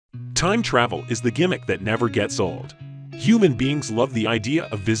Time travel is the gimmick that never gets old. Human beings love the idea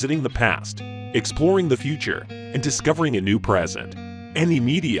of visiting the past, exploring the future, and discovering a new present. Any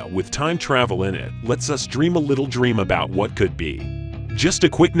media with time travel in it lets us dream a little dream about what could be. Just a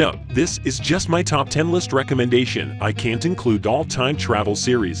quick note, this is just my top 10 list recommendation. I can't include all time travel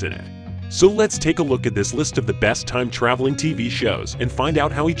series in it. So let's take a look at this list of the best time traveling TV shows and find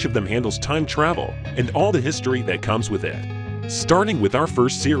out how each of them handles time travel and all the history that comes with it. Starting with our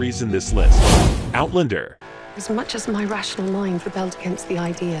first series in this list, Outlander. As much as my rational mind rebelled against the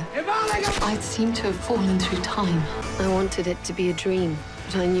idea, I'd seemed to have fallen through time. I wanted it to be a dream,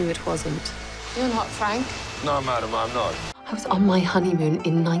 but I knew it wasn't. You're not Frank? No, madam, I'm not. I was on my honeymoon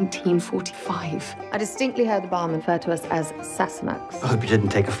in 1945. I distinctly heard the barman refer to us as Sassenachs. I hope you didn't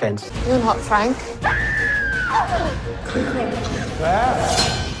take offense. You're not Frank?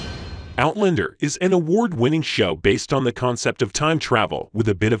 Outlander is an award-winning show based on the concept of time travel with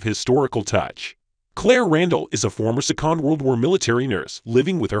a bit of historical touch. Claire Randall is a former Second World War military nurse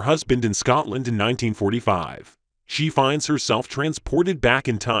living with her husband in Scotland in 1945. She finds herself transported back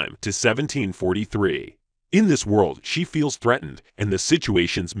in time to 1743. In this world, she feels threatened, and the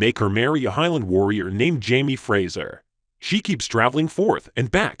situations make her marry a Highland warrior named Jamie Fraser. She keeps traveling forth and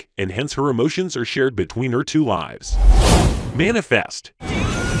back, and hence her emotions are shared between her two lives. Manifest.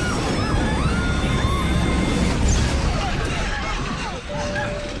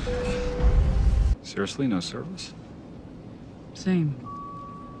 Seriously, no service? Same.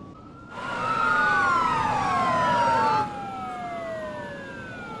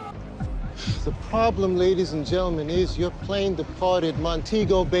 The problem, ladies and gentlemen, is your plane departed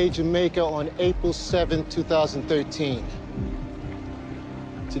Montego Bay, Jamaica on April 7, 2013.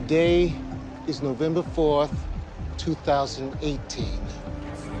 Today is November 4th, 2018.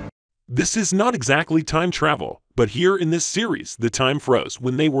 This is not exactly time travel, but here in this series, the time froze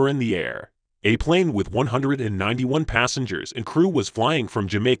when they were in the air. A plane with 191 passengers and crew was flying from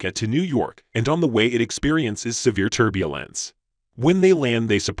Jamaica to New York, and on the way it experiences severe turbulence. When they land,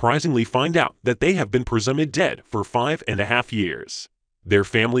 they surprisingly find out that they have been presumed dead for 5.5 years. Their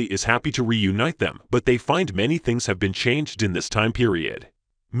family is happy to reunite them, but they find many things have been changed in this time period.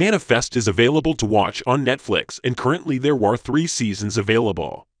 Manifest is available to watch on Netflix, and currently there are 3 seasons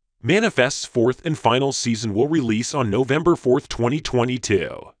available. Manifest's 4th and final season will release on November 4th,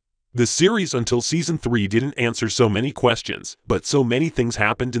 2022. The series until season 3 didn't answer so many questions, but so many things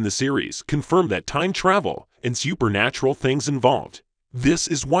happened in the series confirm that time travel and supernatural things involved. This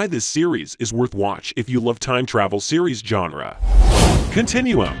is why this series is worth watch if you love time travel series genre.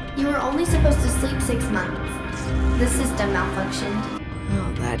 Continuum. You were only supposed to sleep 6 months. The system malfunctioned.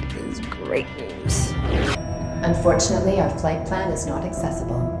 Oh, that is great news. Unfortunately, our flight plan is not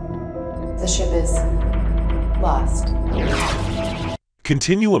accessible. The ship is lost.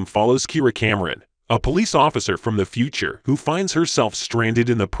 Continuum follows Kira Cameron, a police officer from the future who finds herself stranded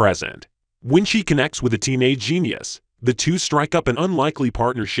in the present. When she connects with a teenage genius, the two strike up an unlikely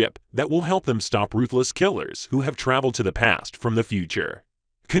partnership that will help them stop ruthless killers who have traveled to the past from the future.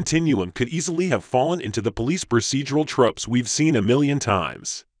 Continuum could easily have fallen into the police procedural tropes we've seen a million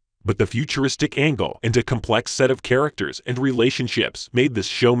times. But the futuristic angle and a complex set of characters and relationships made this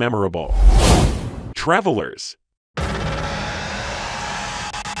show memorable. Travelers.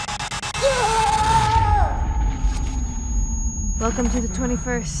 Welcome to the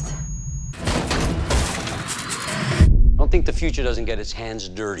 21st. I don't think the future doesn't get its hands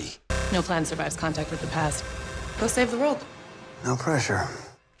dirty. No plan survives contact with the past. Go save the world. No pressure.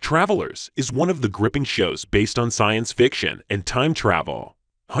 Travelers is one of the gripping shows based on science fiction and time travel.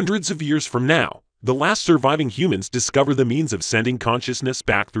 Hundreds of years from now, the last surviving humans discover the means of sending consciousness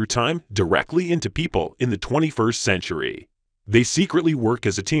back through time directly into people in the 21st century. They secretly work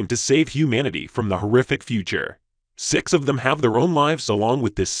as a team to save humanity from the horrific future. 6 of them have their own lives along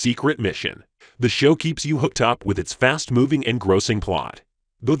with this secret mission. The show keeps you hooked up with its fast-moving and engrossing plot.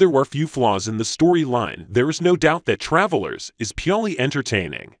 Though there are few flaws in the storyline, there is no doubt that Travelers is purely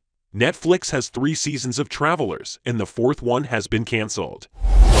entertaining. Netflix has 3 seasons of Travelers, and the 4th one has been cancelled.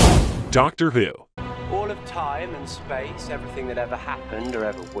 Doctor Who. All of time and space, everything that ever happened or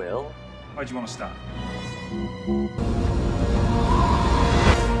ever will. Why do you want to start?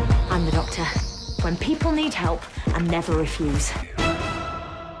 I'm the Doctor. When people need help, I never refuse.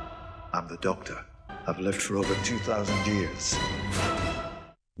 I'm the Doctor. I've lived for over 2,000 years.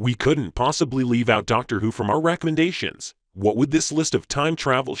 We couldn't possibly leave out Doctor Who from our recommendations. What would this list of time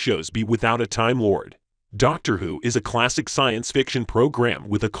travel shows be without a Time Lord? Doctor Who is a classic science fiction program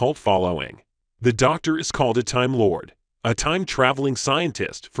with a cult following. The Doctor is called a Time Lord, a time-traveling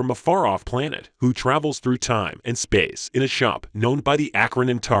scientist from a far-off planet who travels through time and space in a shop known by the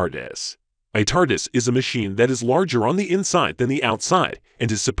acronym TARDIS. A TARDIS is a machine that is larger on the inside than the outside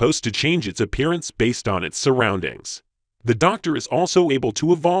and is supposed to change its appearance based on its surroundings. The Doctor is also able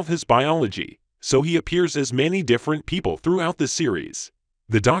to evolve his biology, so he appears as many different people throughout the series.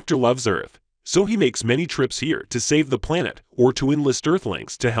 The Doctor loves Earth, so he makes many trips here to save the planet or to enlist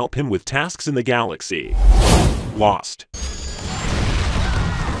Earthlings to help him with tasks in the galaxy. Lost.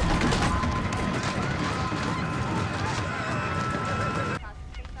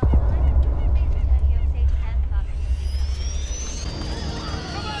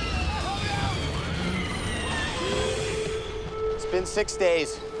 It's been 6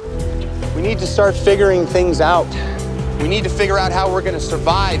 days. We need to start figuring things out. We need to figure out how we're going to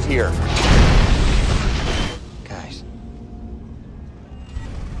survive here. Guys,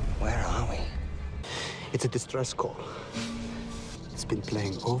 where are we? It's a distress call. It's been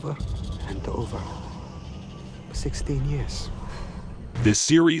playing over and over for 16 years. This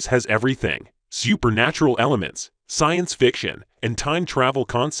series has everything: supernatural elements, science fiction, and time travel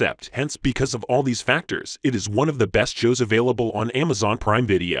concept. Hence, because of all these factors, it is one of the best shows available on Amazon Prime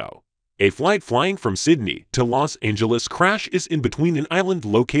Video. A flight flying from Sydney to Los Angeles crashes in between an island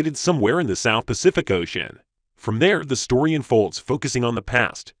located somewhere in the South Pacific Ocean. From there, the story unfolds, focusing on the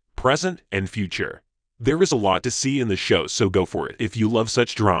past, present, and future. There is a lot to see in the show, so go for it if you love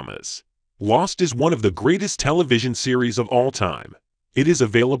such dramas. Lost is one of the greatest television series of all time. It is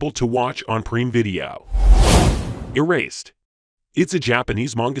available to watch on Prime Video. Erased. It's a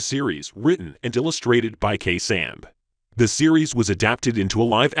Japanese manga series written and illustrated by K. Samb. The series was adapted into a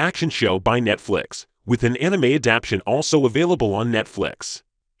live-action show by Netflix, with an anime adaptation also available on Netflix.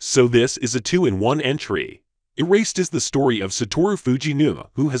 So this is a 2-in-1 entry. Erased is the story of Satoru Fujinuma,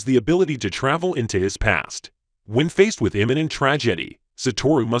 who has the ability to travel into his past. When faced with imminent tragedy,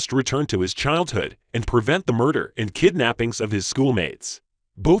 Satoru must return to his childhood and prevent the murder and kidnappings of his schoolmates.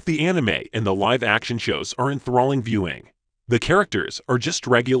 Both the anime and the live-action shows are enthralling viewing. The characters are just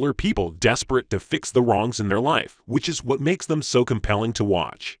regular people desperate to fix the wrongs in their life, which is what makes them so compelling to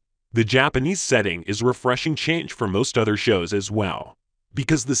watch. The Japanese setting is a refreshing change from most other shows as well.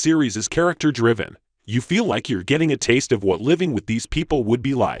 Because the series is character-driven, you feel like you're getting a taste of what living with these people would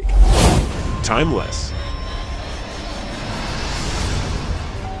be like. Timeless.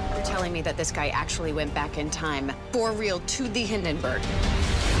 You're telling me that this guy actually went back in time, for real, to the Hindenburg?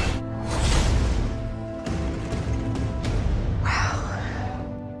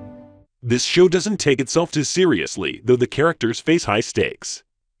 This show doesn't take itself too seriously, though the characters face high stakes.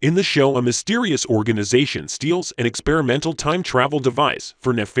 In the show, a mysterious organization steals an experimental time travel device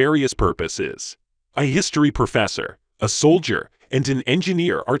for nefarious purposes. A history professor, a soldier, and an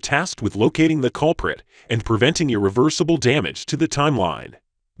engineer are tasked with locating the culprit and preventing irreversible damage to the timeline.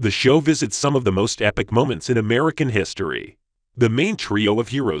 The show visits some of the most epic moments in American history. The main trio of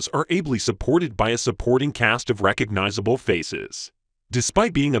heroes are ably supported by a supporting cast of recognizable faces.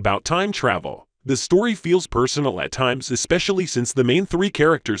 Despite being about time travel, the story feels personal at times, especially since the main three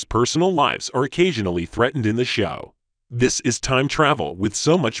characters' personal lives are occasionally threatened in the show. This is time travel with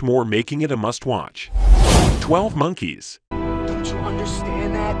so much more, making it a must-watch. 12 Monkeys. Don't you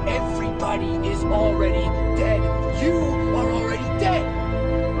understand that? Everybody is already dead. You are already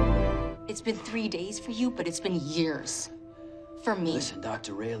dead. It's been 3 days for you, but it's been years for me. Listen,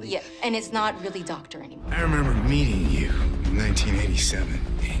 Dr. Rayleigh. Yeah, and it's not really doctor anymore. I remember meeting you in 1987,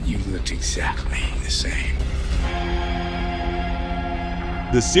 and you looked exactly the same.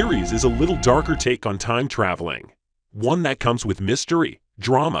 The series is a little darker take on time traveling. One that comes with mystery,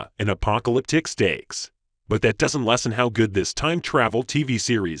 drama, and apocalyptic stakes. But that doesn't lessen how good this time travel TV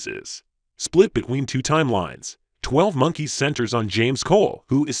series is. Split between two timelines, 12 Monkeys centers on James Cole,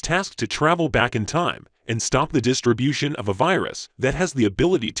 who is tasked to travel back in time and stop the distribution of a virus that has the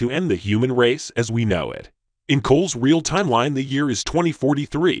ability to end the human race as we know it. In Cole's real timeline, the year is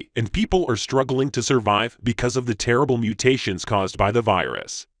 2043, and people are struggling to survive because of the terrible mutations caused by the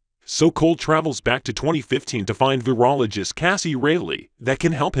virus. So Cole travels back to 2015 to find virologist Cassie Rayleigh that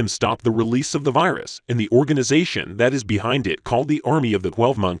can help him stop the release of the virus and the organization that is behind it, called the Army of the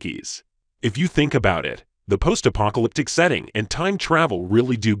 12 Monkeys. If you think about it, the post-apocalyptic setting and time travel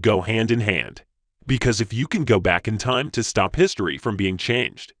really do go hand in hand. Because if you can go back in time to stop history from being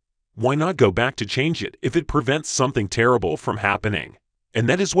changed, why not go back to change it if it prevents something terrible from happening? And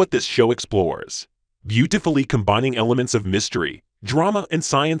that is what this show explores, beautifully combining elements of mystery, drama, and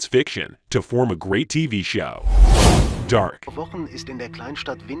science fiction to form a great TV show. Dark. Vor Wochen ist in der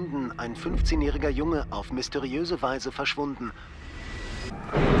Kleinstadt Winden ein 15-jähriger Junge auf mysteriöse Weise verschwunden.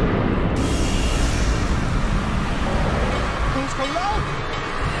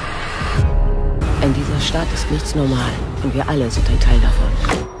 In dieser Stadt ist nichts normal und wir alle sind ein Teil davon.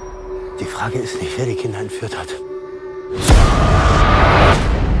 Die Frage ist nicht, wer die Kinder entführt hat,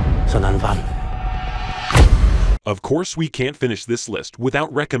 sondern wann. Of course, we can't finish this list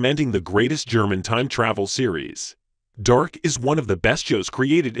without recommending the greatest German time travel series. Dark is one of the best shows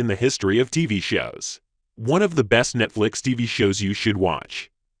created in the history of TV shows. One of the best Netflix TV shows you should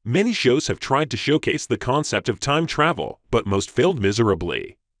watch. Many shows have tried to showcase the concept of time travel, but most failed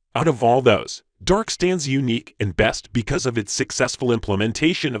miserably. Out of all those, Dark stands unique and best because of its successful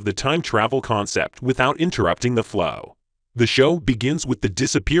implementation of the time travel concept without interrupting the flow. The show begins with the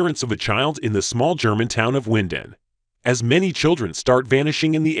disappearance of a child in the small German town of Winden. As many children start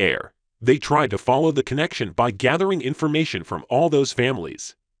vanishing in the air, they try to follow the connection by gathering information from all those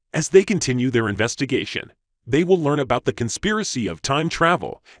families. As they continue their investigation, they will learn about the conspiracy of time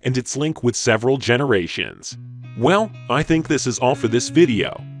travel and its link with several generations. Well, I think this is all for this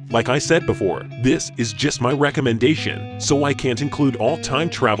video. Like I said before, this is just my recommendation, so I can't include all time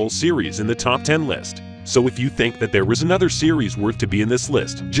travel series in the top 10 list. So if you think that there was another series worth to be in this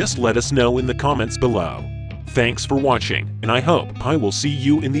list, just let us know in the comments below. Thanks for watching, and I hope I will see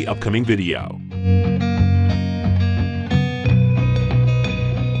you in the upcoming video.